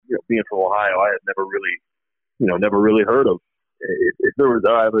being from Ohio, I had never really heard of. If there was,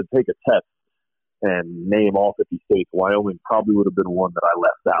 I would take a test and name all 50 states. Wyoming probably would have been one that I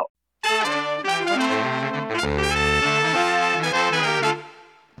left out.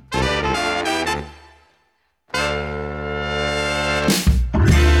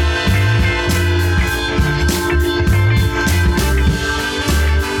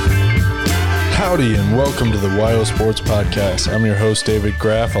 Howdy and welcome to the Wyo Sports Podcast. I'm your host, David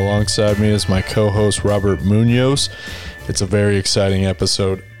Graff. Alongside me is my co-host, Robert Munoz. It's a very exciting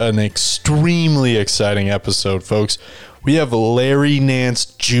episode, an extremely exciting episode, folks. We have Larry Nance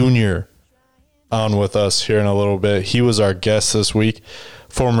Jr. on with us here in a little bit. He was our guest this week,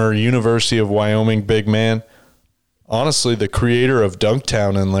 former University of Wyoming big man, honestly the creator of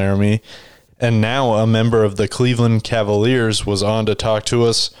Dunktown in Laramie, and now a member of the Cleveland Cavaliers, was on to talk to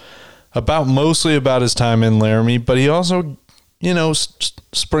us mostly about his time in Laramie, but he also,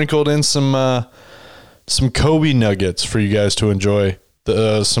 sprinkled in some Kobe nuggets for you guys to enjoy,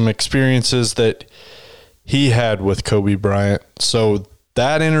 some experiences that he had with Kobe Bryant. So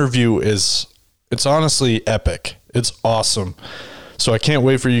that interview it's honestly epic. It's awesome. So I can't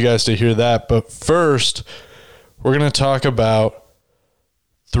wait for you guys to hear that. But first, we're going to talk about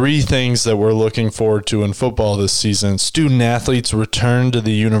 3 things that we're looking forward to in football this season. Student athletes return to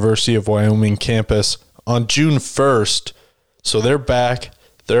the University of Wyoming campus on June 1st. So they're back.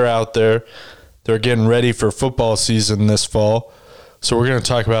 They're out there. They're getting ready for football season this fall. So we're going to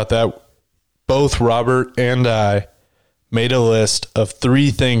talk about that. Both Robert and I made a list of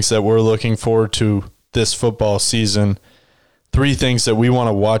 3 things that we're looking forward to this football season. 3 things that we want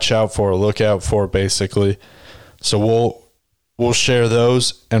to watch out for, look out for, basically. So we'll share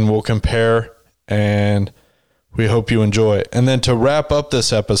those and we'll compare, and we hope you enjoy it. And then to wrap up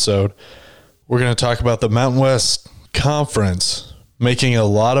this episode, we're going to talk about the Mountain West Conference making a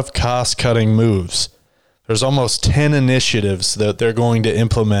lot of cost-cutting moves. There's almost 10 initiatives that they're going to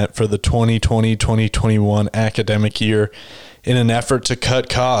implement for the 2020-2021 academic year in an effort to cut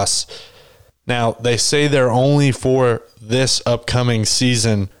costs. Now, they say they're only for this upcoming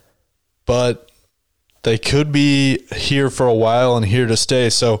season, but they could be here for a while and here to stay.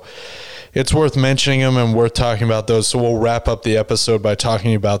 So it's worth mentioning them and worth talking about those. So we'll wrap up the episode by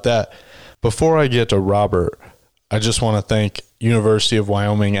talking about that. Before I get to Robert, I just want to thank University of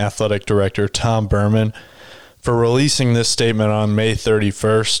Wyoming Athletic Director Tom Berman for releasing this statement on May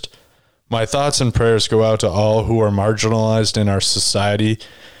 31st. My thoughts and prayers go out to all who are marginalized in our society.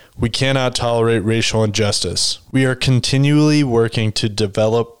 We cannot tolerate racial injustice. We are continually working to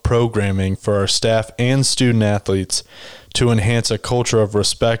develop programming for our staff and student athletes to enhance a culture of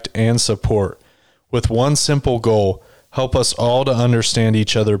respect and support. With one simple goal, help us all to understand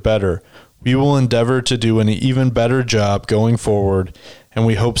each other better. We will endeavor to do an even better job going forward, and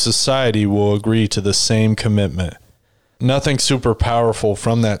we hope society will agree to the same commitment. Nothing super powerful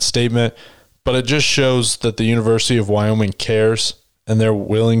from that statement, but it just shows that the University of Wyoming cares, and they're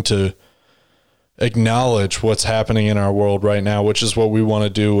willing to acknowledge what's happening in our world right now, which is what we want to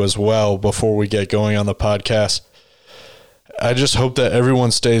do as well before we get going on the podcast. I just hope that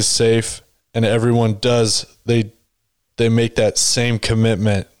everyone stays safe and everyone they make that same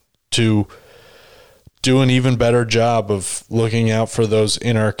commitment to do an even better job of looking out for those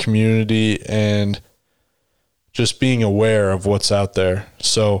in our community and just being aware of what's out there.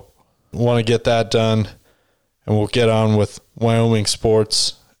 So I want to get that done, and we'll get on with Wyoming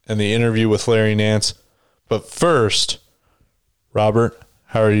sports and the interview with Larry Nance. But first, Robert,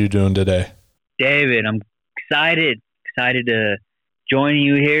 how are you doing today? David, I'm excited to join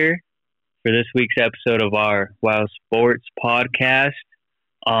you here for this week's episode of our Wyo Sports Podcast.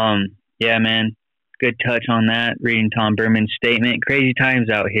 Yeah, man, good touch on that, reading Tom Berman's statement. Crazy times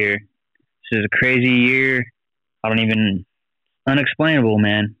out here. This is a crazy year. Unexplainable,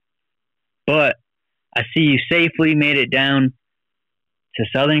 man. But I see you safely made it down to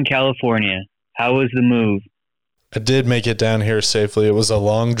Southern California. How was the move? I did make it down here safely. It was a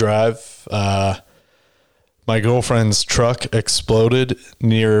long drive. My girlfriend's truck exploded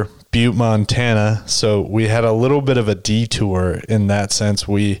near Butte, Montana, so we had a little bit of a detour in that sense.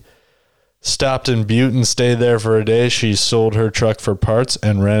 We stopped in Butte and stayed there for a day. She sold her truck for parts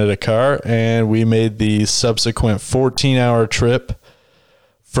and rented a car, and we made the subsequent 14-hour trip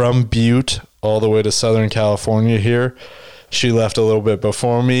from Butte all the way to Southern California here. She left a little bit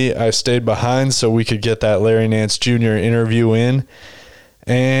before me. I stayed behind so we could get that Larry Nance Jr. interview in,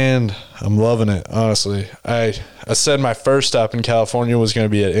 and I'm loving it, honestly. I said my first stop in California was going to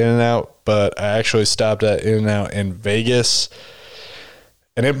be at In-N-Out, but I actually stopped at In-N-Out in Vegas,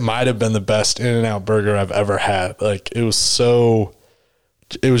 and it might have been the best In-N-Out burger I've ever had. Like, it was so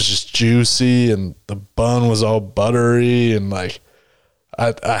it was just juicy, and the bun was all buttery, and like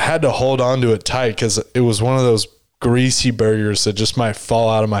I had to hold on to it tight because it was one of those greasy burgers that just might fall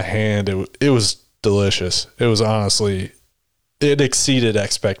out of my hand. It was delicious. It was honestly, it exceeded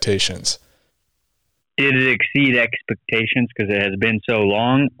expectations. Did it exceed expectations because it has been so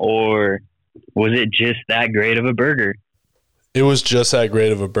long, or was it just that great of a burger? It was just that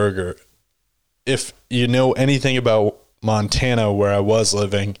great of a burger. If you know anything about Montana, where I was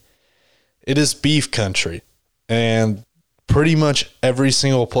living, it is beef country. And pretty much every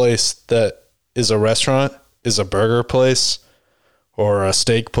single place that is a restaurant is a burger place or a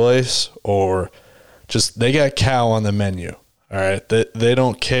steak place, or just they got cow on the menu. All right. They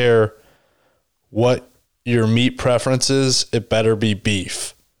don't care what your meat preference is. It better be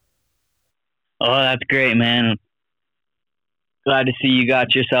beef. Oh, that's great, man. Glad to see you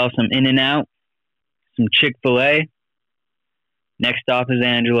got yourself some In-N-Out, some Chick-fil-A. Next stop is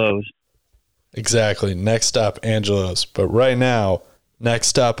Angelo's. Exactly. Next stop, Angelo's. But right now, next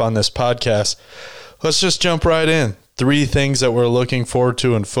stop on this podcast, let's just jump right in. 3 things that we're looking forward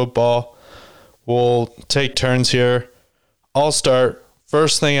to in football. We'll take turns here. I'll start.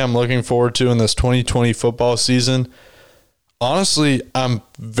 First thing I'm looking forward to in this 2020 football season, honestly, I'm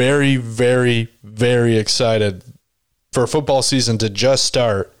very, very, very excited for football season to just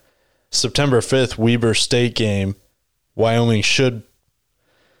start. September 5th, Weber State game. Wyoming should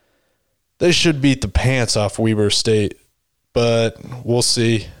beat the pants off Weber State, but we'll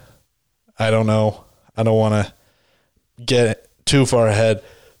see. I don't know. I don't want to get too far ahead,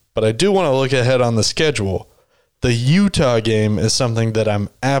 but I do want to look ahead on the schedule. The Utah game is something that I'm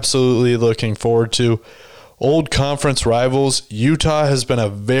absolutely looking forward to. Old conference rivals. Utah has been a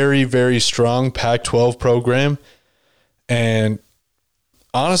very, very strong Pac-12 program, and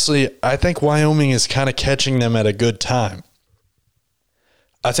honestly, I think Wyoming is kind of catching them at a good time.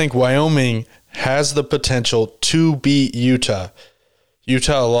 I think Wyoming has the potential to beat Utah.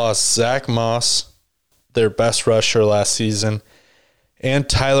 Utah lost Zach Moss, their best rusher last season, and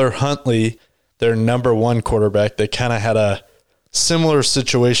Tyler Huntley, their number 1 quarterback. They kind of had a similar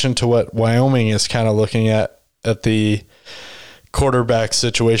situation to what Wyoming is kind of looking at the quarterback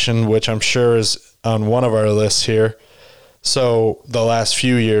situation, which I'm sure is on one of our lists here. So the last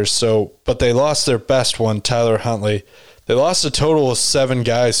few years. But they lost their best one, Tyler Huntley. They lost a total of 7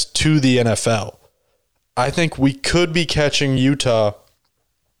 guys to the NFL. I think we could be catching Utah.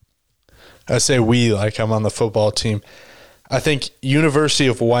 I say we like I'm on the football team. I think University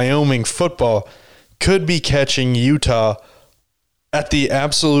of Wyoming football could be catching Utah at the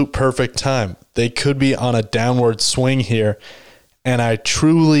absolute perfect time. They could be on a downward swing here, and I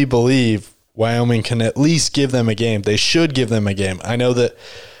truly believe Wyoming can at least give them a game. They should give them a game. I know that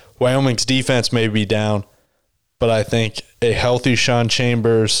Wyoming's defense may be down, but I think a healthy Sean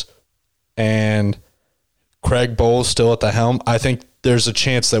Chambers and Craig Bowles still at the helm, I think there's a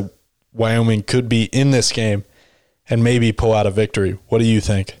chance that Wyoming could be in this game and maybe pull out a victory. What do you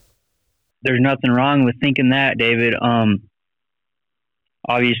think? There's nothing wrong with thinking that, David.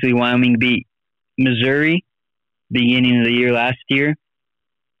 Obviously, Wyoming beat Missouri beginning of the year last year.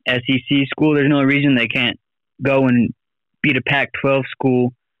 SEC school, there's no reason they can't go and beat a Pac-12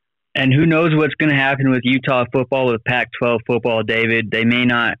 school. And who knows what's going to happen with Utah football, with Pac-12 football, David. They may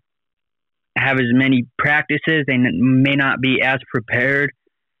not have as many practices. They may not be as prepared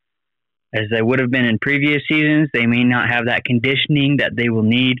as they would have been in previous seasons. They may not have that conditioning that they will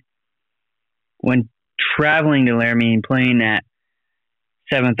need when traveling to Laramie and playing at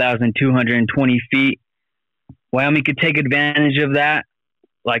 7,220 feet. Wyoming could take advantage of that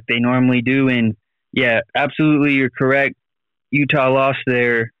like they normally do. And yeah, absolutely, you're correct. Utah lost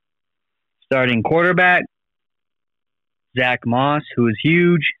their starting quarterback, Zach Moss, who is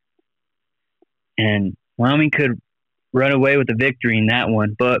huge. And Wyoming could run away with the victory in that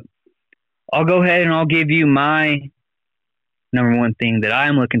one. But I'll go ahead and I'll give you my number 1 thing that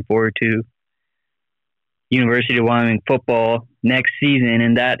I'm looking forward to University of Wyoming football next season,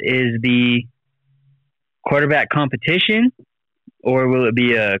 and that is the quarterback competition, or will it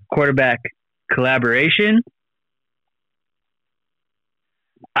be a quarterback collaboration?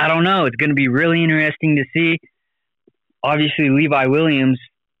 I don't know. It's going to be really interesting to see. Obviously, Levi Williams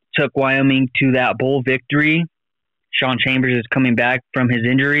took Wyoming to that bowl victory. Sean Chambers is coming back from his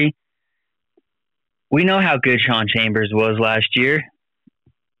injury. We know how good Sean Chambers was last year.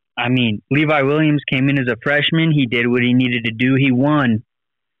 I mean, Levi Williams came in as a freshman. He did what he needed to do. He won.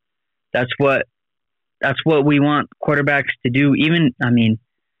 That's what we want quarterbacks to do. He's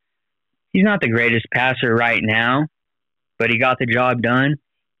not the greatest passer right now, but he got the job done.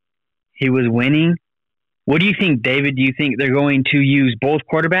 He was winning What do you think, David? Do you think they're going to use both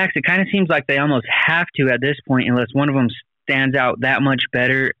quarterbacks? It kind of seems like they almost have to at this point, unless one of them stands out that much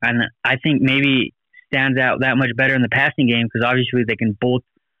better. And I think maybe stands out that much better in the passing game, because obviously they can both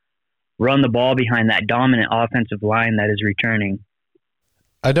run the ball behind that dominant offensive line that is returning.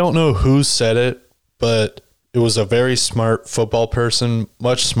 I don't know who said it, but it was a very smart football person,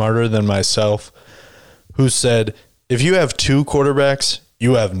 much smarter than myself, who said, if you have two quarterbacks,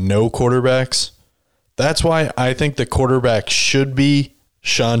 you have no quarterbacks. That's why I think the quarterback should be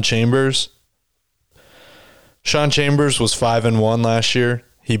Sean Chambers. Sean Chambers was 5-1 last year.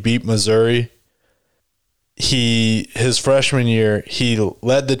 He beat Missouri. His freshman year, he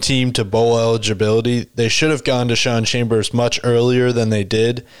led the team to bowl eligibility. They should have gone to Sean Chambers much earlier than they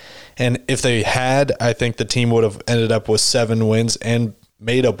did. And if they had, I think the team would have ended up with 7 wins and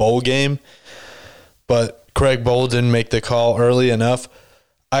made a bowl game. But Craig Bohl didn't make the call early enough.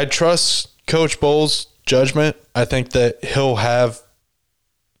 I trust Coach Bohl's judgment. I think that he'll have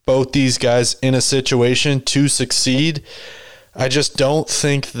both these guys in a situation to succeed. I just don't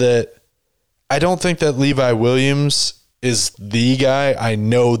think that Levi Williams is the guy. I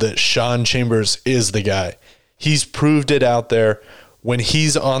know that Sean Chambers is the guy. He's proved it out there. When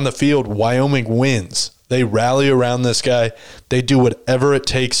he's on the field, Wyoming wins. They rally around this guy. They do whatever it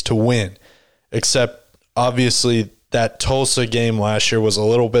takes to win. Except, obviously, that Tulsa game last year was a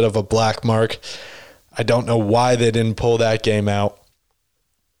little bit of a black mark. I don't know why they didn't pull that game out.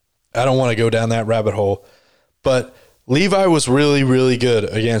 I don't want to go down that rabbit hole. But Levi was really, really good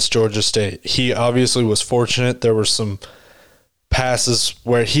against Georgia State. He obviously was fortunate. There were some passes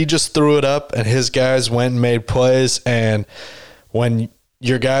where he just threw it up and his guys went and made plays. And when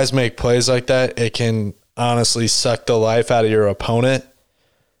your guys make plays like that, it can honestly suck the life out of your opponent.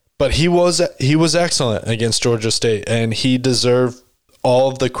 But he was excellent against Georgia State, and he deserved all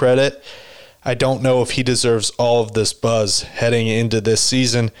of the credit. I don't know if he deserves all of this buzz heading into this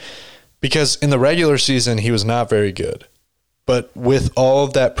season, because in the regular season, he was not very good. But with all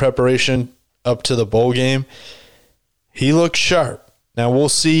of that preparation up to the bowl game, he looked sharp. Now, we'll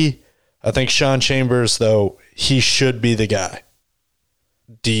see. I think Sean Chambers, though, he should be the guy.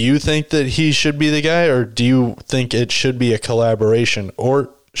 Do you think that he should be the guy, or do you think it should be a collaboration,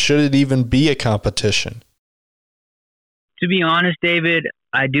 or should it even be a competition? To be honest, David,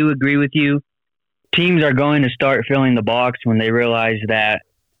 I do agree with you. Teams are going to start filling the box when they realize that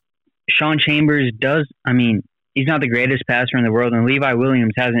Sean Chambers he's not the greatest passer in the world, and Levi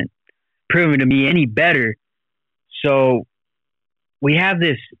Williams hasn't proven to be any better. So we have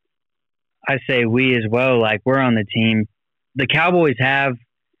this, I say we as well, like we're on the team. The Cowboys have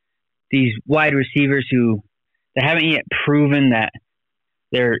these wide receivers who they haven't yet proven that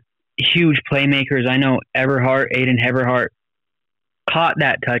they're huge playmakers. I know Aiden Everhart caught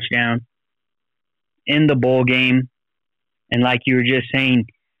that touchdown in the bowl game. And like you were just saying,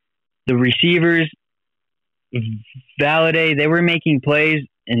 the receivers, Valladay, they were making plays,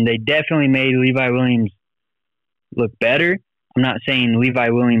 and they definitely made Levi Williams look better. I'm not saying Levi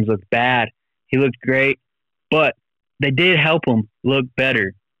Williams looked bad. He looked great, but they did help him look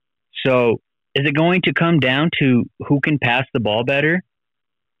better. So is it going to come down to who can pass the ball better?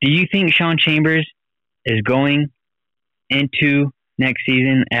 Do you think Sean Chambers is going into next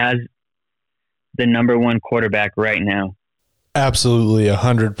season as the number one quarterback right now? Absolutely,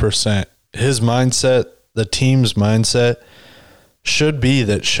 100%. His mindset, the team's mindset, should be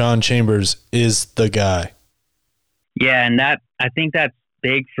that Sean Chambers is the guy. Yeah, and I think that's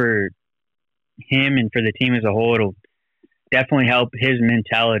big for him and for the team as a whole. It'll definitely help his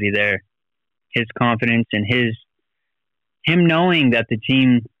mentality there, his confidence, and him knowing that the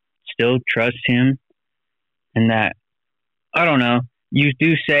team still trusts him, and that, I don't know, you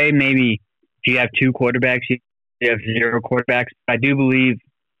do say maybe if you have two quarterbacks, you have 0 quarterbacks. I do believe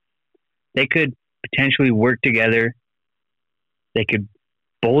they could potentially work together. They could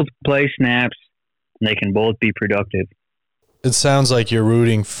both play snaps, and they can both be productive. It sounds like you're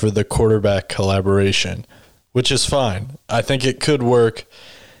rooting for the quarterback collaboration, which is fine. I think it could work.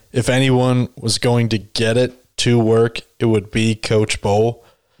 If anyone was going to get it to work, it would be Coach Bohl.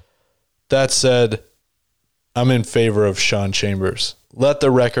 That said, I'm in favor of Sean Chambers. Let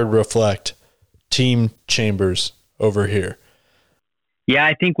the record reflect Team Chambers over here. Yeah,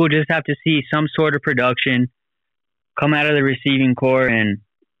 I think we'll just have to see some sort of production come out of the receiving corps, and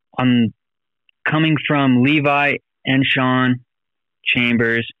coming from Levi and Sean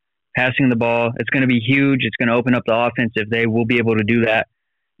Chambers passing the ball. It's going to be huge. It's going to open up the offense if they will be able to do that.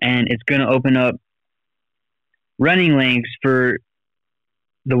 And it's going to open up running lanes for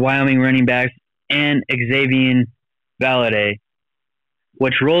the Wyoming running backs and Xavier Valladay.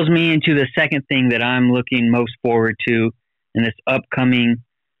 which rolls me into the second thing that I'm looking most forward to in this upcoming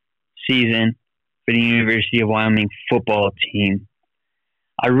season for the University of Wyoming football team.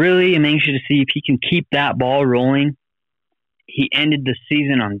 I really am anxious to see if he can keep that ball rolling. He ended the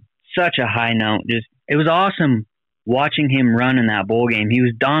season on such a high note. It was awesome watching him run in that bowl game. He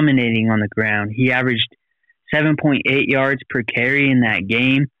was dominating on the ground. He averaged 7.8 yards per carry in that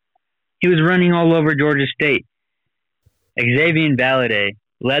game. He was running all over Georgia State. Xavier Valladay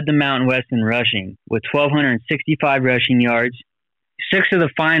led the Mountain West in rushing with 1,265 rushing yards. 6 of the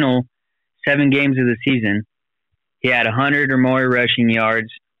final 7 games of the season, he had 100 or more rushing yards.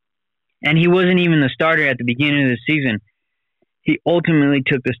 And he wasn't even the starter at the beginning of the season. He ultimately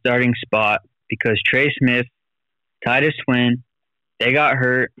took the starting spot because Trey Smith, Titus Swin, they got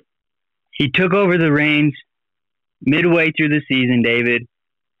hurt. He took over the reins midway through the season, David,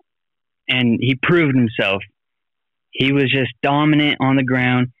 and he proved himself. He was just dominant on the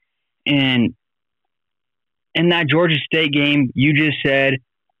ground. And in that Georgia State game, you just said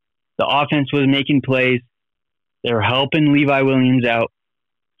the offense was making plays. They were helping Levi Williams out.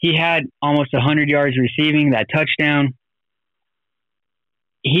 He had almost 100 yards receiving, that touchdown.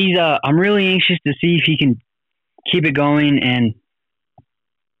 I'm really anxious to see if he can keep it going. And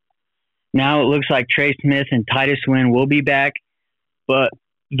now it looks like Trey Smith and Titus Swin will be back. But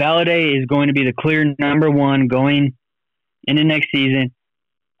Valladay is going to be the clear number one going into next season.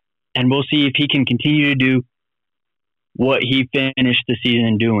 And we'll see if he can continue to do what he finished the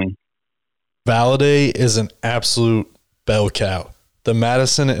season doing. Valladay is an absolute bell cow. The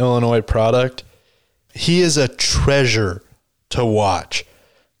Madison, Illinois product, he is a treasure to watch.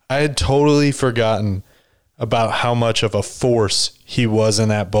 I had totally forgotten about how much of a force he was in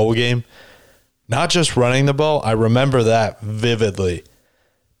that bowl game. Not just running the ball, I remember that vividly.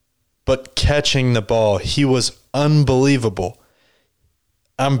 But catching the ball, he was unbelievable.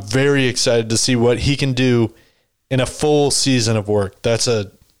 I'm very excited to see what he can do in a full season of work. That's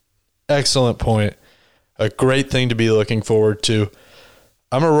an excellent point. A great thing to be looking forward to.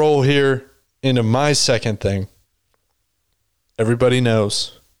 I'm going to roll here into my second thing. Everybody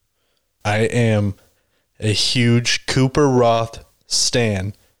knows I am a huge Cooper Roth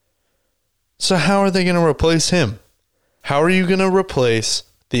stan. So how are they going to replace him? How are you going to replace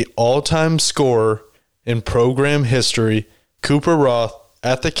the all-time scorer in program history, Cooper Roth,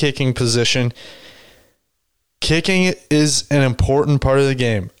 at the kicking position? Kicking is an important part of the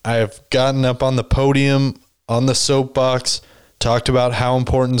game. I have gotten up on the podium, on the soapbox, talked about how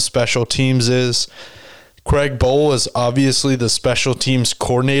important special teams is. Craig Bohl is obviously the special teams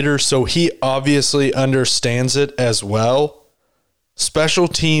coordinator, so he obviously understands it as well. Special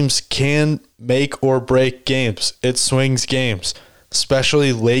teams can make or break games. It swings games,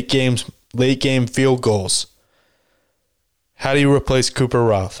 especially late game field goals. How do you replace Cooper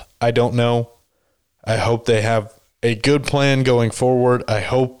Roth? I don't know. I hope they have a good plan going forward. I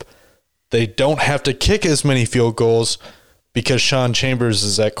hope they don't have to kick as many field goals because Sean Chambers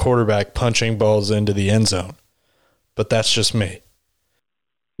is at quarterback punching balls into the end zone. But that's just me.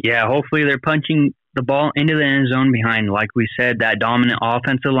 Yeah, hopefully they're punching the ball into the end zone behind, like we said, that dominant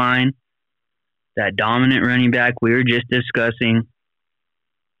offensive line, that dominant running back we were just discussing,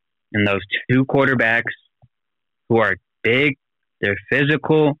 and those 2 quarterbacks who are big, they're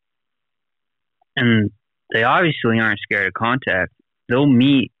physical, and they obviously aren't scared of contact. They'll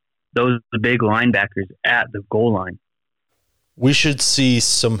meet those big linebackers at the goal line. We should see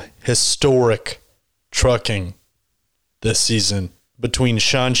some historic trucking this season between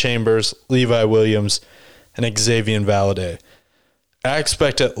Sean Chambers, Levi Williams, and Xavier Valladay. I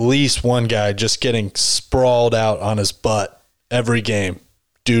expect at least one guy just getting sprawled out on his butt every game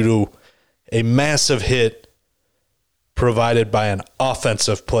due to a massive hit provided by an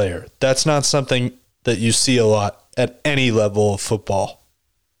offensive player. That's not something that you see a lot at any level of football.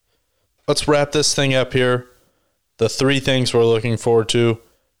 Let's wrap this thing up here. The 3 things we're looking forward to.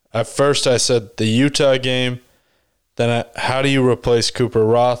 At first, I said the Utah game. Then how do you replace Cooper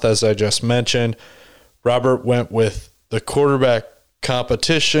Roth, as I just mentioned? Robert went with the quarterback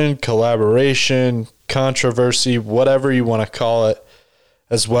competition, collaboration, controversy, whatever you want to call it,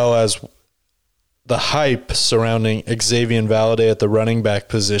 as well as the hype surrounding Xavier Valladay at the running back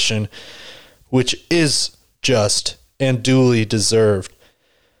position, which is just and duly deserved.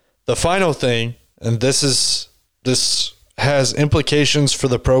 The final thing, and this has implications for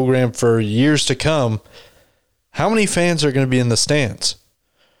the program for years to come, how many fans are going to be in the stands?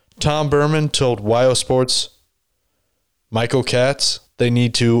 Tom Berman told Wyo Sports, Michael Katz, they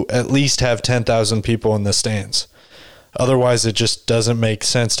need to at least have 10,000 people in the stands. Otherwise, it just doesn't make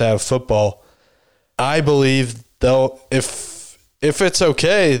sense to have football. I believe if if it's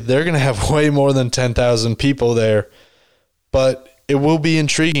okay, they're going to have way more than 10,000 people there. But it will be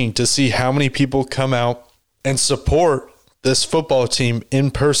intriguing to see how many people come out and support this football team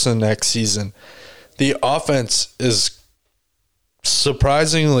in person next season. The offense is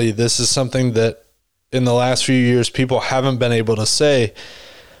surprisingly, this is something that in the last few years people haven't been able to say,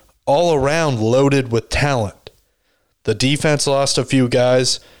 all around loaded with talent. The defense lost a few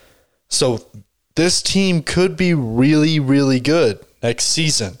guys. So this team could be really, really good next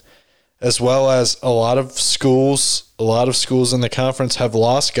season, as well as a lot of schools in the conference have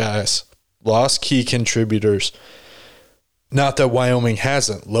lost guys, lost key contributors. Not that Wyoming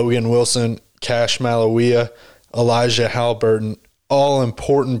hasn't. Logan Wilson, Cash Malawia, Elijah Halliburton, all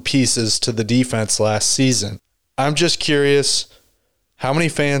important pieces to the defense last season. I'm just curious how many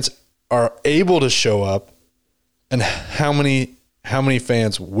fans are able to show up and how many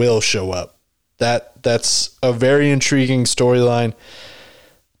fans will show up. That's a very intriguing storyline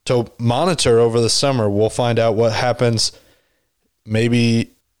to monitor over the summer. We'll find out what happens.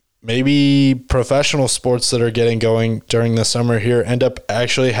 Maybe professional sports that are getting going during the summer here end up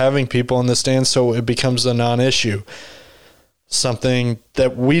actually having people in the stands, so it becomes a non-issue. Something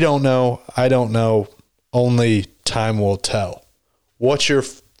that we don't know, I don't know, only time will tell. What's your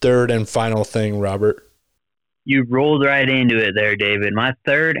third and final thing, Robert? You rolled right into it there, David. My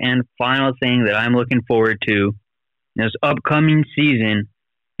third and final thing that I'm looking forward to this upcoming season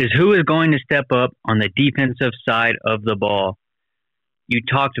is who is going to step up on the defensive side of the ball. You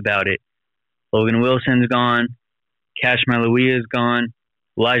talked about it. Logan Wilson's gone. Cash Malawia's gone.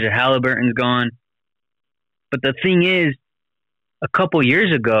 Elijah Halliburton's gone. But the thing is, a couple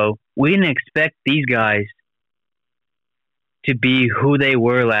years ago, we didn't expect these guys to be who they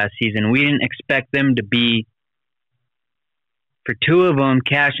were last season. We didn't expect them to be, for two of them,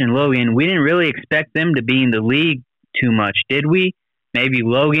 Cash and Logan, we didn't really expect them to be in the league too much, did we? Maybe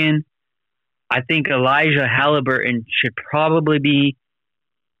Logan. I think Elijah Halliburton should probably be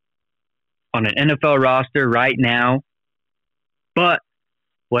on an NFL roster right now. But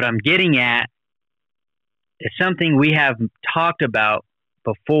what I'm getting at is something we have talked about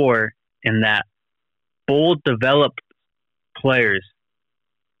before, in that Bowl developed players.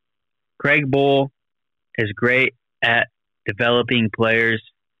 Craig Bowl is great at developing players.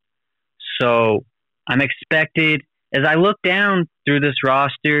 So I'm expected, as I look down through this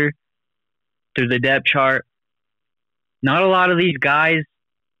roster, through the depth chart, not a lot of these guys,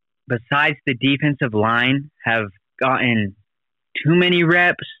 besides the defensive line, have gotten too many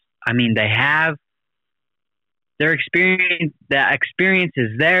reps. I mean, they have. Their experience, that experience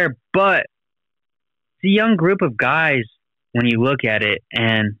is there, but it's a young group of guys when you look at it,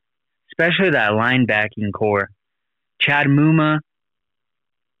 and especially that linebacking core. Chad Muma,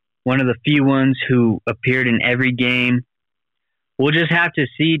 one of the few ones who appeared in every game. We'll just have to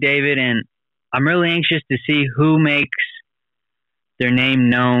see, David, and I'm really anxious to see who makes their name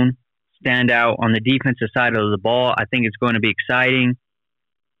known, stand out on the defensive side of the ball. I think it's going to be exciting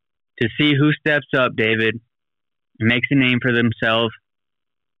to see who steps up, David, and makes a name for themselves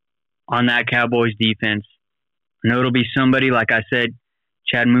on that Cowboys defense. I know it'll be somebody, like I said,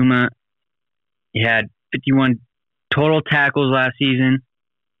 Chad Muma. He had 51 total tackles last season.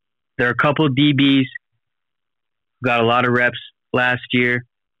 There are a couple of DBs who got a lot of reps last year.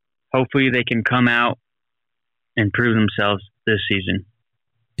 Hopefully they can come out and prove themselves this season.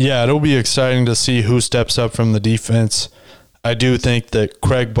 Yeah, it'll be exciting to see who steps up from the defense. I do think that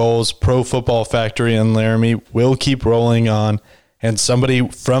Craig Bowles, Pro Football Factory in Laramie, will keep rolling on, and somebody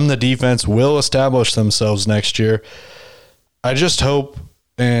from the defense will establish themselves next year. I just hope,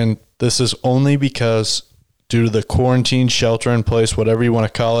 and this is only because due to the quarantine, shelter in place, whatever you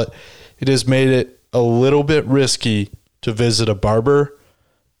want to call it, it has made it a little bit risky to visit a barber.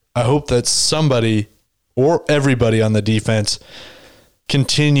 I hope that somebody or everybody on the defense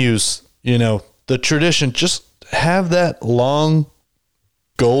continues, the tradition. Just have that long,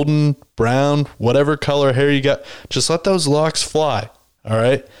 golden, brown, whatever color hair you got. Just let those locks fly, all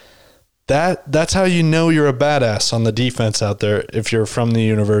right? That's how you know you're a badass on the defense out there if you're from the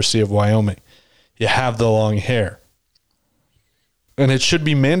University of Wyoming. You have the long hair. And it should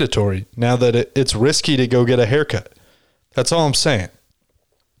be mandatory now that it's risky to go get a haircut. That's all I'm saying.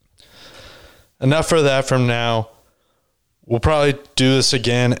 Enough for that from now. We'll probably do this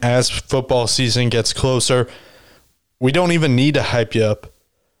again as football season gets closer. We don't even need to hype you up.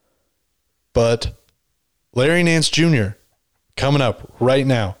 But Larry Nance Jr. coming up right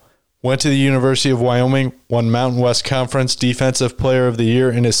now. Went to the University of Wyoming, won Mountain West Conference Defensive Player of the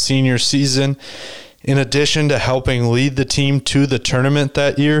Year in his senior season. In addition to helping lead the team to the tournament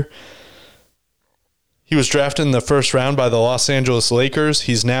that year, He was drafted in the first round by the Los Angeles Lakers.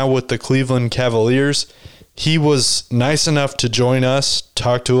 He's now with the Cleveland Cavaliers. He was nice enough to join us,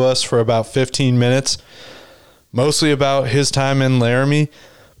 talk to us for about 15 minutes, mostly about his time in Laramie,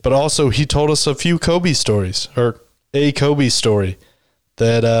 but also he told us a few Kobe stories, or a Kobe story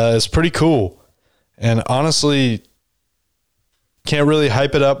that is pretty cool. And honestly, can't really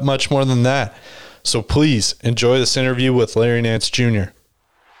hype it up much more than that. So please enjoy this interview with Larry Nance Jr.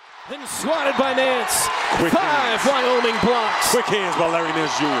 Then swatted by Nance. Quick 5 hands. Wyoming blocks. Quick hands by Larry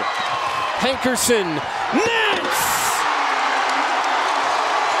Nance Jr. Hankerson. Nance!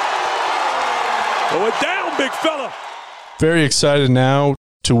 Throw it down, big fella. Very excited now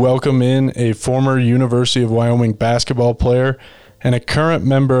to welcome in a former University of Wyoming basketball player and a current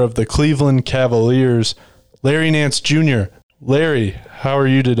member of the Cleveland Cavaliers, Larry Nance Jr. Larry, how are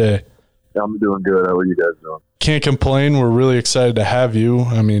you today? I'm doing good. How are you guys doing? Can't complain. We're really excited to have you.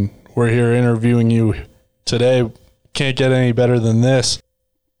 I mean, we're here interviewing you today. Can't get any better than this.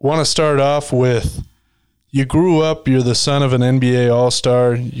 Want to start off with, you grew up, you're the son of an NBA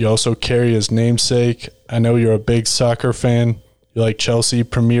All-Star. You also carry his namesake. I know you're a big soccer fan. You like Chelsea.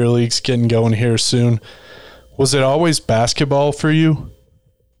 Premier League's getting going here soon. Was it always basketball for you?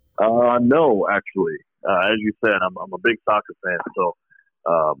 No, actually. As you said, I'm a big soccer fan, so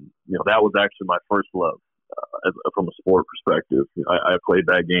that was actually my first love from a sport perspective. I played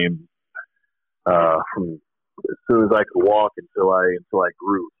that game from as soon as I could walk until I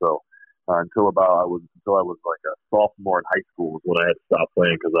grew. So until I was like a sophomore in high school was when I had to stop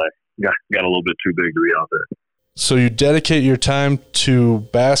playing because I got a little bit too big to be out there. So you dedicate your time to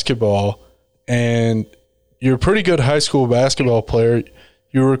basketball, and you're a pretty good high school basketball player.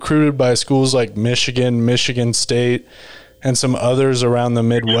 You were recruited by schools like Michigan, Michigan State, and some others around the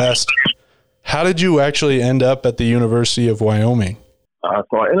Midwest. How did you actually end up at the University of Wyoming?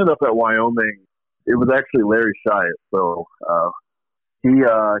 So I ended up at Wyoming. It was actually Larry Shyatt. So he's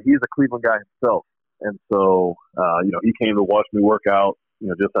a Cleveland guy himself, and so he came to watch me work out,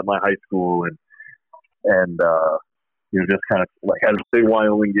 just at my high school, and just kind of like had a big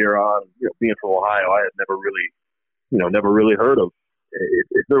Wyoming gear on. Being from Ohio, I had never really heard of.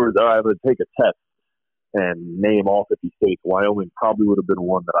 If there was, I would take a test and name all 50 states. Wyoming probably would have been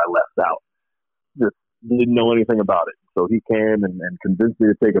one that I left out. Just didn't know anything about it. So he came and convinced me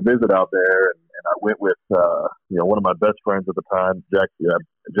to take a visit out there, and I went with one of my best friends at the time,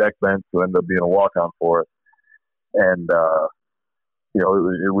 Jack Bentz, who ended up being a walk-on for us. And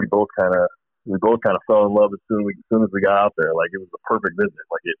we both kind of fell in love as soon as we got out there. Like, it was the perfect visit.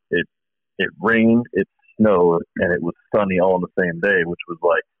 Like it rained, it snowed, and it was sunny all on the same day, which was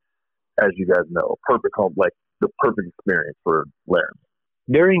like, as you guys know, perfect home, like the perfect experience for Laramie.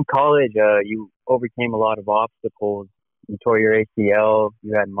 During college, you overcame a lot of obstacles. You tore your ACL.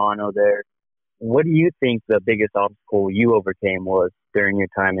 You had mono there. What do you think the biggest obstacle you overcame was during your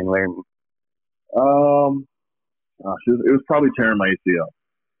time in Laramie? It was probably tearing my ACL.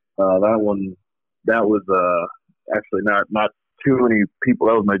 That was actually not too many people.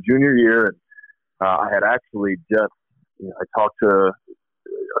 That was my junior year, and I had actually just, I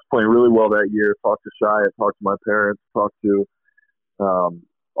was playing really well that year. Talked to Shyatt, talked to my parents, talked to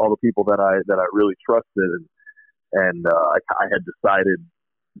all the people that I really trusted, and I had decided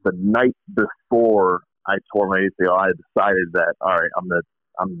the night before I tore my ACL, I had decided that, all right,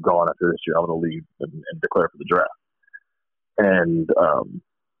 I'm gone after this year. I'm going to leave and declare for the draft. And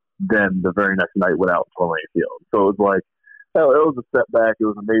then the very next night went out and tore my ACL. So it was like, it was a setback. It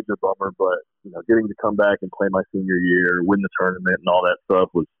was a major bummer, but getting to come back and play my senior year, win the tournament, and all that stuff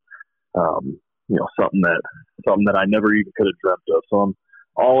was, something that I never even could have dreamt of. So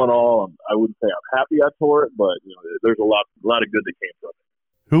all in all, I wouldn't say I'm happy I tore it, but there's a lot of good that came from it.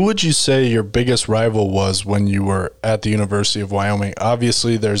 Who would you say your biggest rival was when you were at the University of Wyoming?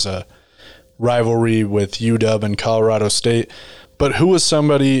 Obviously, there's a rivalry with UW and Colorado State, but who was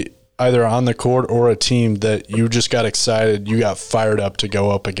somebody either on the court or a team that you just got excited, you got fired up to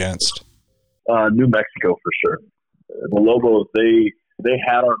go up against? New Mexico for sure. The Lobos, they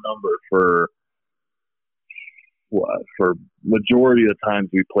had our number for majority of the times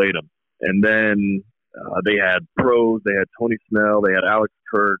we played them, and then they had pros. They had Tony Snell. They had Alex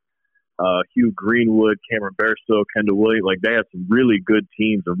Kirk, Hugh Greenwood, Cameron Bairstow, Kendall Williams. Like, they had some really good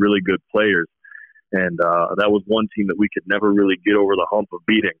teams and really good players, and that was one team that we could never really get over the hump of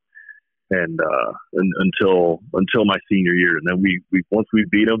beating. And until my senior year, and then we once we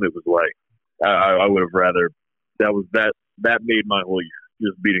beat them, it was like I would have rather that made my whole year,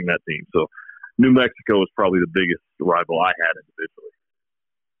 just beating that team. So New Mexico was probably the biggest rival I had individually.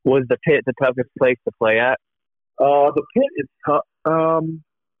 Was the Pit the toughest place to play at? The Pit is tough.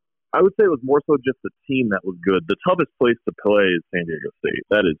 I would say it was more so just the team that was good. The toughest place to play is San Diego State.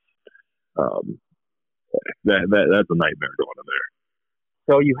 That is, that's a nightmare going in there.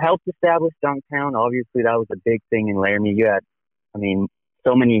 So you helped establish Dunktown. Obviously, that was a big thing in Laramie. You had,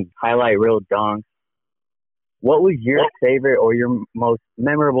 so many highlight reel dunks. What was your favorite or your most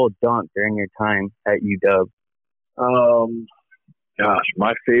memorable dunk during your time at UW? Gosh,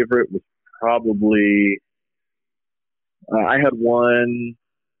 my favorite was probably I had one.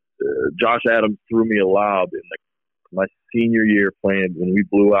 Josh Adams threw me a lob in my senior year playing when we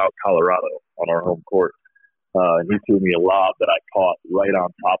blew out Colorado on our home court. And he threw me a lob that I caught right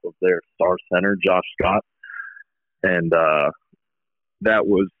on top of their star center, Josh Scott. And that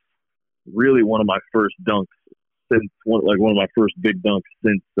was really one of my first dunks one of my first big dunks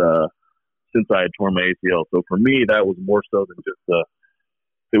since I had torn my ACL. So for me, that was more so than just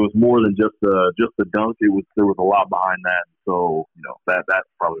it was more than just the dunk. There was a lot behind that. So that's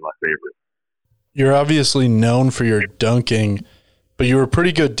probably my favorite. You're obviously known for your dunking, but you were a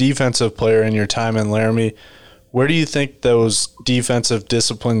pretty good defensive player in your time in Laramie. Where do you think those defensive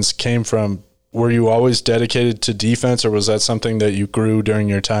disciplines came from? Were you always dedicated to defense, or was that something that you grew during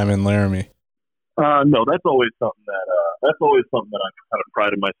your time in Laramie? No, that's always something that I kind of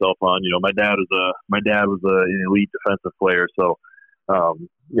prided myself on. My dad was an elite defensive player, so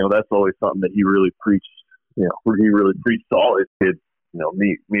that's always something that he really preached. He really preached to all his kids.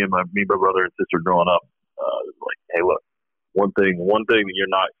 Me and my brother and sister growing up, like, hey, look, one thing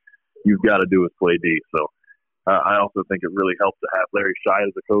that you've got to do is play D. So I also think it really helped to have Larry Scheid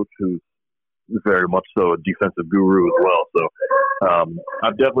as a coach, who's very much so a defensive guru as well. So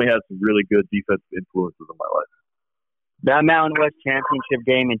I've definitely had some really good defensive influences in my life. That Mountain West Championship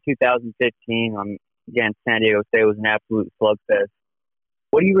game in 2015 against San Diego State was an absolute slugfest.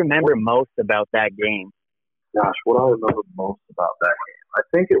 What do you remember most about that game? Gosh, what I remember most about that game, I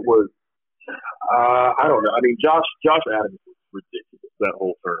think it was, I don't know. Josh Adams was ridiculous that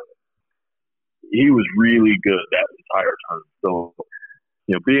whole tournament. He was really good that entire tournament. So,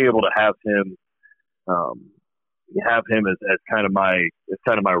 being able to have him as kind of my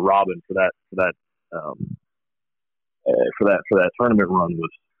Robin for that tournament run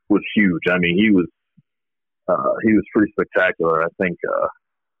was huge. He was pretty spectacular. I think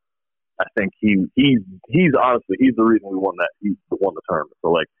he's honestly the reason we won that. He won the tournament. So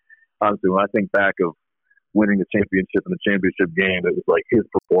honestly, when I think back of winning the championship and the championship game, it was like his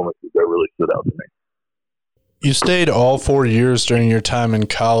performances that really stood out to me. You stayed all 4 years during your time in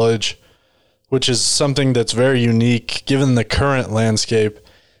college, which is something that's very unique given the current landscape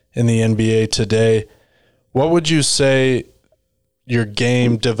in the NBA today. What would you say your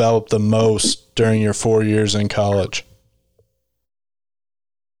game developed the most during your 4 years in college?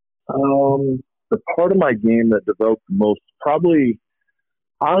 The part of my game that developed the most, probably,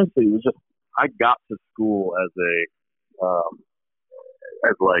 honestly, was just I got to school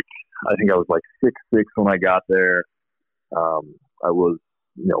I think I was 6'6" when I got there. I was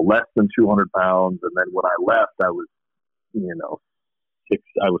less than 200 pounds, and then when I left, I was 6'8.5",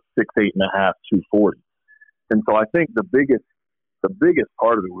 240. And so I think the biggest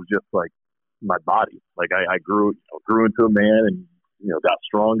part of it was just my body. I grew into a man, and got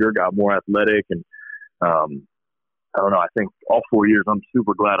stronger, got more athletic, and I don't know. I think all 4 years, I'm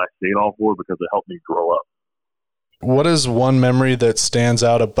super glad I stayed all 4 because it helped me grow up. What is one memory that stands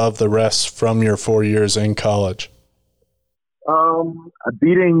out above the rest from your 4 years in college?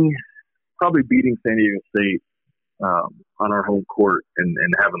 Probably beating San Diego State on our home court and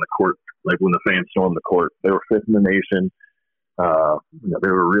having the court, when the fans stormed the court. They were 5th in the nation. They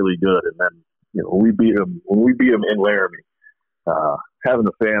were really good. And then when we beat them in Laramie, having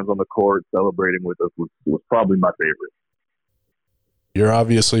the fans on the court celebrating with us was probably my favorite. You're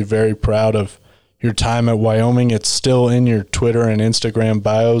obviously very proud of your time at Wyoming. It's still in your Twitter and Instagram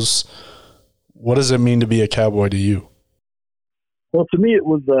bios. What does it mean to be a Cowboy to you? Well, to me, it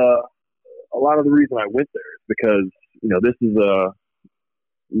was a lot of the reason I went there is because, this is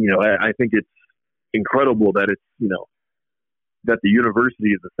I think it's incredible that it's, that the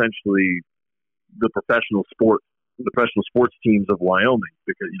university is essentially the professional sports teams of Wyoming,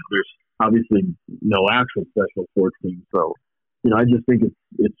 because there's obviously no actual professional sports teams. So, I just think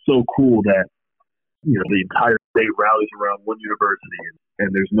it's so cool that the entire state rallies around one university,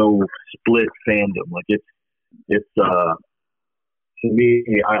 and there's no split fandom. It's to me,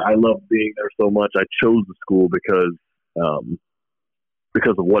 I love being there so much. I chose the school because of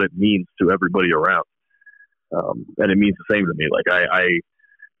what it means to everybody around, and it means the same to me. Like I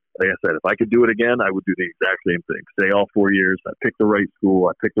said, if I could do it again, I would do the exact same thing. Stay all 4 years. I picked the right school.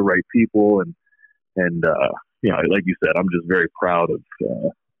 I picked the right people, and like you said, I'm just very proud of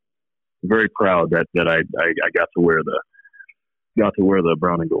very proud that I got to wear the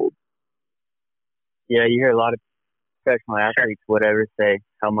brown and gold. Yeah, you hear a lot of professional athletes, whatever, say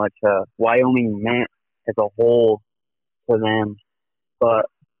how much Wyoming meant as a whole to them. But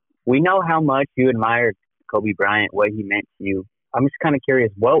we know how much you admired Kobe Bryant, what he meant to you. I'm just kind of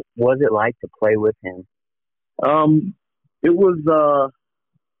curious, what was it like to play with him? It was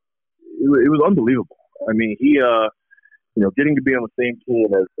unbelievable. I mean, he getting to be on the same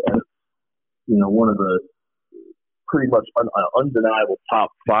team as one of the pretty much undeniable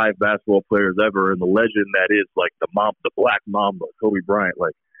top 5 basketball players ever, and the legend that is like the Black Mamba, Kobe Bryant.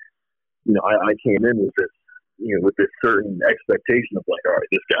 Like, I came in with this, with this certain expectation of like, all right,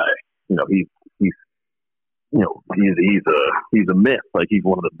 this guy, he's a myth. Like, he's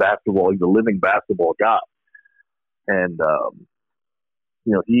one of he's a living basketball god. And,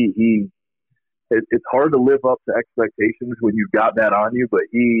 it's hard to live up to expectations when you've got that on you, but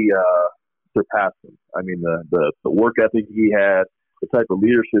he surpassed them. I mean, the work ethic he had, the type of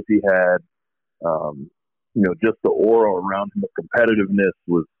leadership he had, just the aura around him, the competitiveness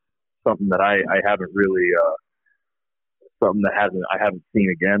was something that I haven't really, I haven't seen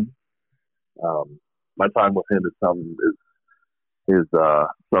again. My time with him is something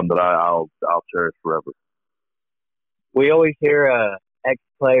that I'll cherish forever. We always hear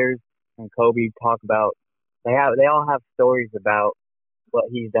ex-players and Kobe talk about, they all have stories about what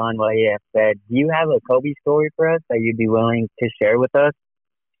he's done, what he has said. Do you have a Kobe story for us that you'd be willing to share with us?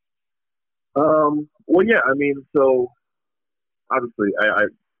 Well, yeah, I mean, so obviously I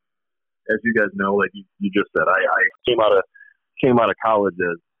as you guys know, like you just said, I came out of college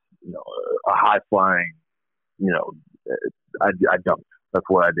as, a high flying, I jumped. That's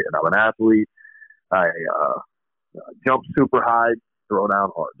what I did. I'm an athlete. I jumped super high, throw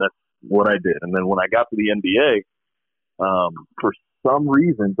down hard. That's what I did. And then when I got to the NBA, for some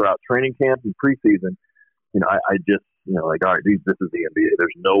reason throughout training camp and preseason, I just, like, all right, this is the NBA.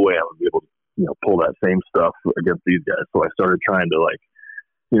 There's no way I'm going to be able to, pull that same stuff against these guys. So I started trying to, like,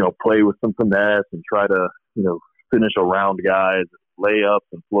 play with some finesse and try to, finish around guys,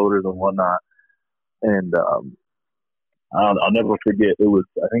 layups and floaters and whatnot. And I'll never forget,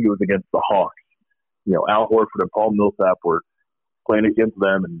 I think it was against the Hawks. Al Horford and Paul Millsap were playing against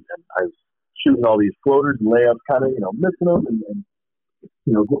them, and I was shooting all these floaters and layups, kind of, missing them, and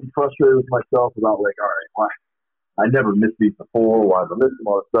getting frustrated with myself about, like, all right, why I never missed these before, why am I missing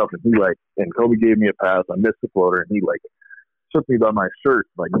all this stuff? And Kobe gave me a pass, I missed the floater, and he, like, took me by my shirt,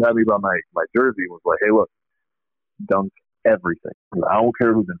 like, grabbed me by my jersey, and was like, hey, look, dunk everything. I don't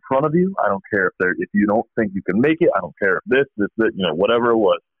care who's in front of you. I don't care if you don't think you can make it. I don't care if this, whatever it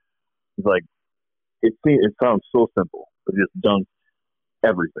was. It's like, it sounds so simple, but just dunk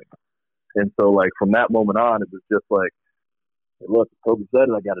everything. And so, like, from that moment on, it was just like, hey, look, Kobe said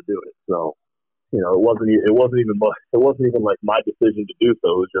it, I got to do it. So, it wasn't even like my decision to do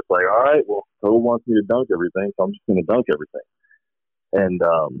so. It was just like, all right, well, Kobe wants me to dunk everything, so I'm just going to dunk everything. And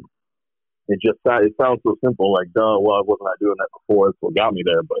it sounds so simple, like, duh, why wasn't I doing that before? That's what got me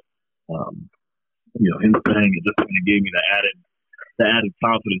there. But him saying it just kind of gave me the added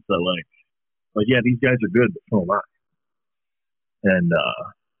confidence that, like, yeah, these guys are good, but so am I. And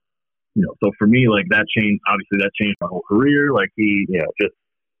so for me, like, that changed my whole career. Like,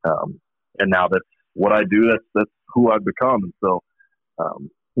 and now that's what I do. That's who I've become. And so,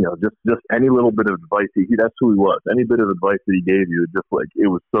 just any little bit of advice, that's who he was. Any bit of advice that he gave you, just like, it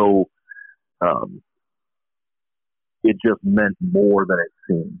was so, it just meant more than it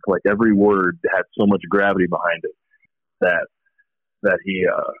seemed. Like, every word had so much gravity behind it that he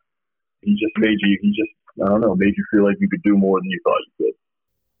just made you feel like you could do more than you thought you could.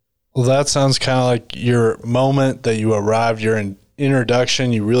 Well, that sounds kind of like your moment that you arrived, your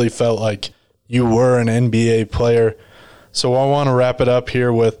introduction. You really felt like you were an NBA player. So I want to wrap it up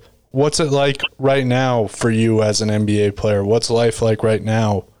here with, what's it like right now for you as an NBA player? What's life like right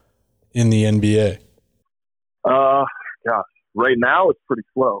now in the NBA? Gosh, right now it's pretty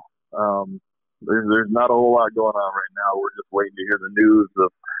slow. There's not a whole lot going on right now. We're just waiting to hear the news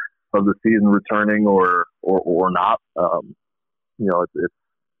of the season returning or not. It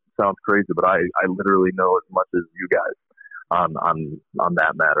sounds crazy, but I literally know as much as you guys on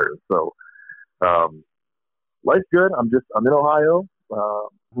that matter. So, life's good. I'm in Ohio.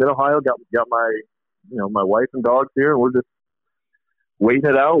 Got my my wife and dogs here, and we're just waiting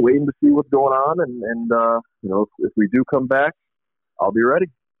it out, waiting to see what's going on, and if we do come back, I'll be ready.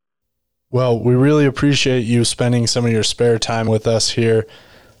 Well, we really appreciate you spending some of your spare time with us here.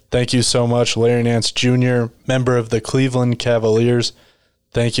 Thank you so much, Larry Nance Jr., member of the Cleveland Cavaliers.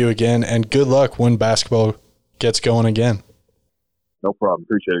 Thank you again, and good luck when basketball gets going again. No problem.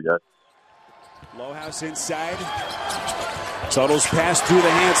 Appreciate it, guys. Lohaus inside. Tuttle's pass through the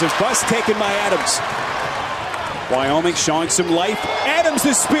hands of Buss, taken by Adams. Wyoming showing some life. Adams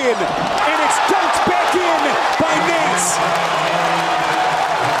the spin, and it's dunked back in by Nance.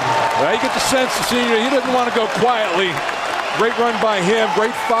 Well, you get the sense the senior, he doesn't want to go quietly. Great run by him,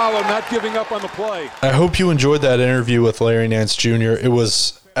 great follow, not giving up on the play. I hope you enjoyed that interview with Larry Nance Jr. It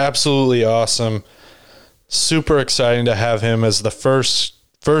was absolutely awesome. Super exciting to have him as the first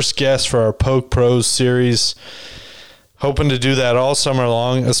guest for our Poke Pros series. Hoping to do that all summer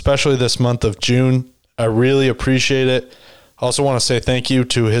long, especially this month of June. I really appreciate it. Also want to say thank you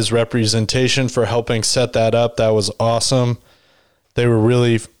to his representation for helping set that up. That was awesome. They were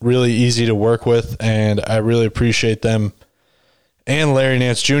really, really easy to work with, and I really appreciate them and Larry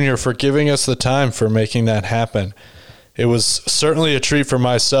Nance Jr. for giving us the time for making that happen. It was certainly a treat for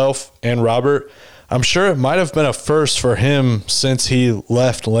myself and Robert. I'm sure it might have been a first for him since he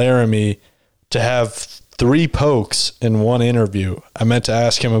left Laramie to have 3 pokes in one interview. I meant to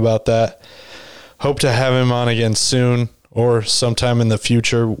ask him about that. Hope to have him on again soon or sometime in the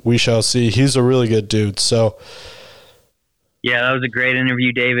future. We shall see. He's a really good dude. So, yeah, that was a great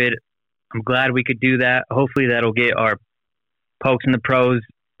interview, David. I'm glad we could do that. Hopefully that'll get our Pokes in the Pros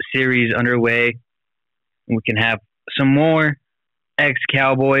series underway. We can have some more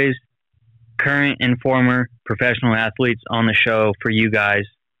ex-Cowboys, current and former professional athletes on the show for you guys.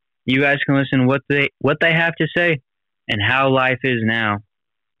 You guys can listen what they have to say and how life is now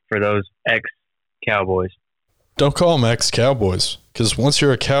for those ex-Cowboys. don't call them ex-Cowboys, because once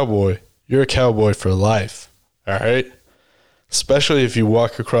you're a cowboy for life, all right? Especially if you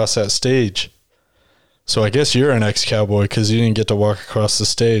walk across that stage. So I guess you're an ex-Cowboy because you didn't get to walk across the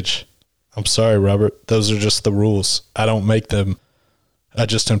stage. I'm sorry, Robert. Those are just the rules. I don't make them. I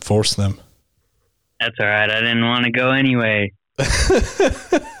just enforce them. That's all right. I didn't want to go anyway.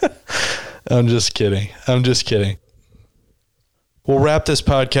 I'm just kidding. We'll wrap this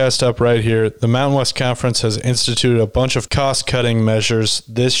podcast up right here. The Mountain West Conference has instituted a bunch of cost-cutting measures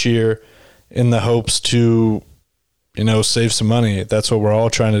this year in the hopes to, save some money. That's what we're all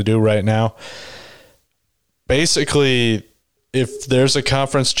trying to do right now. Basically, if there's a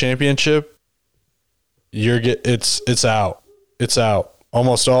conference championship, it's out. It's out.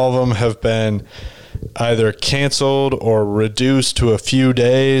 Almost all of them have been either canceled or reduced to a few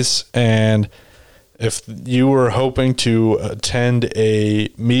days. And if you were hoping to attend a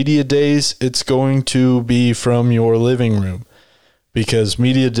media days, it's going to be from your living room because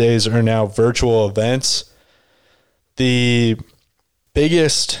media days are now virtual events. The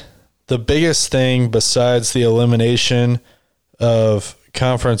biggest thing besides the elimination of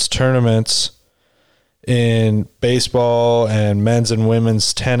conference tournaments in baseball and men's and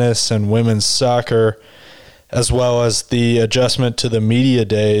women's tennis and women's soccer, as well as the adjustment to the media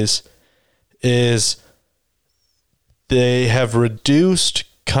days, is they have reduced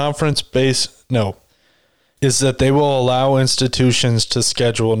is that they will allow institutions to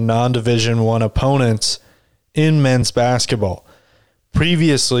schedule non-Division I opponents in men's basketball.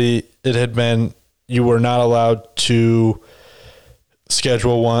 Previously, it had been you were not allowed to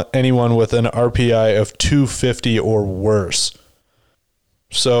schedule anyone with an RPI of 250 or worse.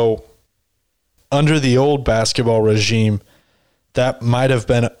 So, under the old basketball regime, that might have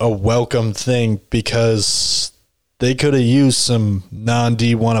been a welcome thing because they could have used some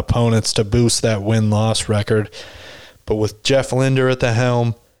non-D1 opponents to boost that win-loss record. But with Jeff Linder at the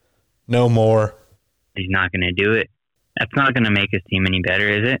helm, no more. He's not going to do it. That's not going to make his team any better,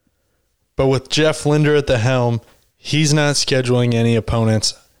 is it? But with Jeff Linder at the helm, he's not scheduling any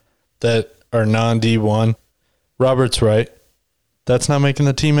opponents that are non-D1. Robert's right. That's not making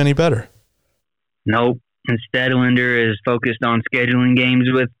the team any better. Nope. Instead, Linder is focused on scheduling games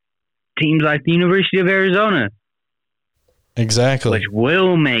with teams like the University of Arizona. Exactly. Which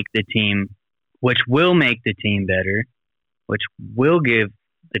will make the team better, which will give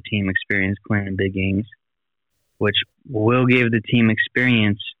the team experience playing big games, which will give the team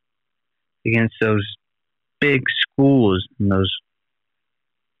experience against those big schools and those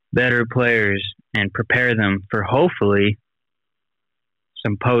better players and prepare them for hopefully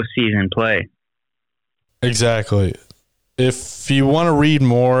some postseason play. Exactly. If you want to read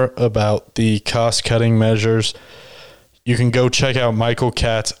more about the cost-cutting measures, you can go check out Michael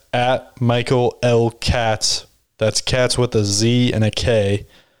Katz at Michael L. Katz. That's Katz with a Z and a K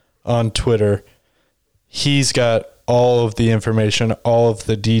on Twitter. He's got all of the information, all of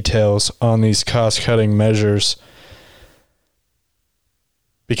the details on these cost-cutting measures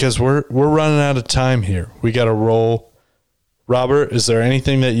because we're running out of time here. We got to roll. Robert, is there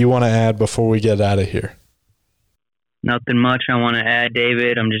anything that you want to add before we get out of here? Nothing much I want to add,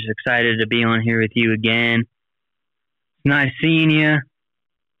 David. I'm just excited to be on here with you again. It's nice seeing you.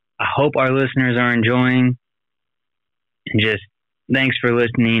 I hope our listeners are enjoying. And just thanks for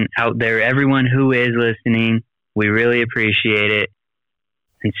listening out there. Everyone who is listening, we really appreciate it.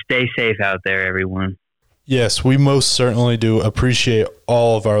 And stay safe out there, everyone. Yes, we most certainly do appreciate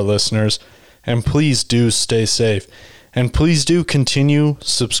all of our listeners. And please do stay safe. And please do continue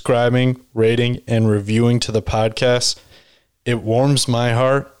subscribing, rating, and reviewing to the podcast. It warms my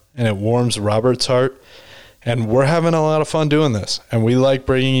heart and it warms Robert's heart. And we're having a lot of fun doing this. And we like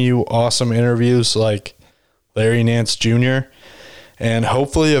bringing you awesome interviews like Larry Nance Jr. and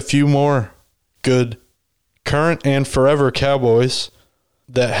hopefully a few more good current and forever Cowboys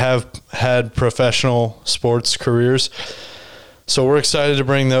that have had professional sports careers. So we're excited to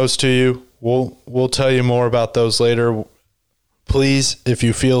bring those to you. We'll tell you more about those later. Please, if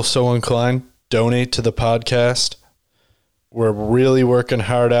you feel so inclined, donate to the podcast. We're really working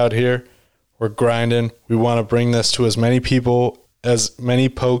hard out here. We're grinding. We want to bring this to as many people, as many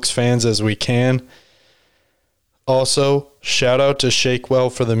Pokes fans as we can. Also, shout out to Shakewell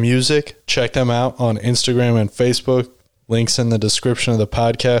for the music. Check them out on Instagram and Facebook. Links in the description of the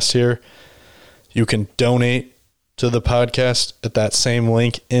podcast here. You can donate to the podcast at that same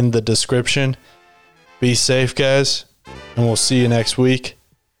link in the description. Be safe, guys, and we'll see you next week.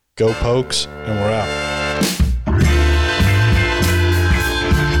 Go Pokes, and we're out.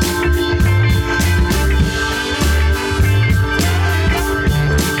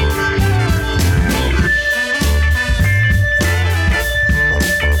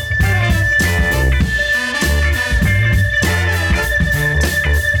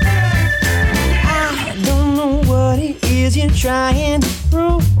 You're trying to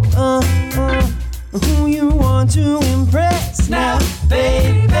prove who you want to impress now,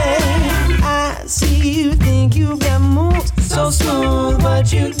 baby. I see you think you've got moves so smooth,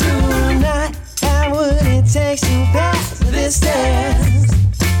 but you do not have what it takes to pass this test.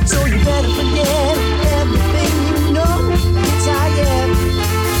 So you better forget everything you know. You're tired.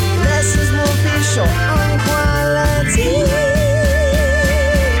 Lessons will be short on quality.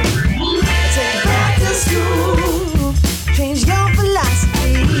 Take it back to school. Change your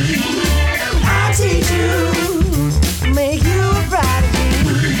philosophy. I'll teach you, make you a prodigy.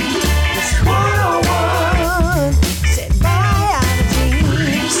 This 101 set biology.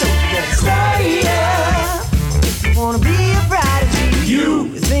 So let's study up if you wanna be a prodigy. You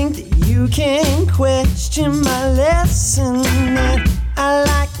think that you can question my lesson, and I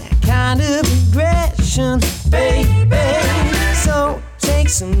like that kind of aggression, baby. So take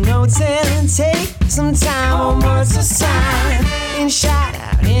some notes and take some time on what's a sign in shot.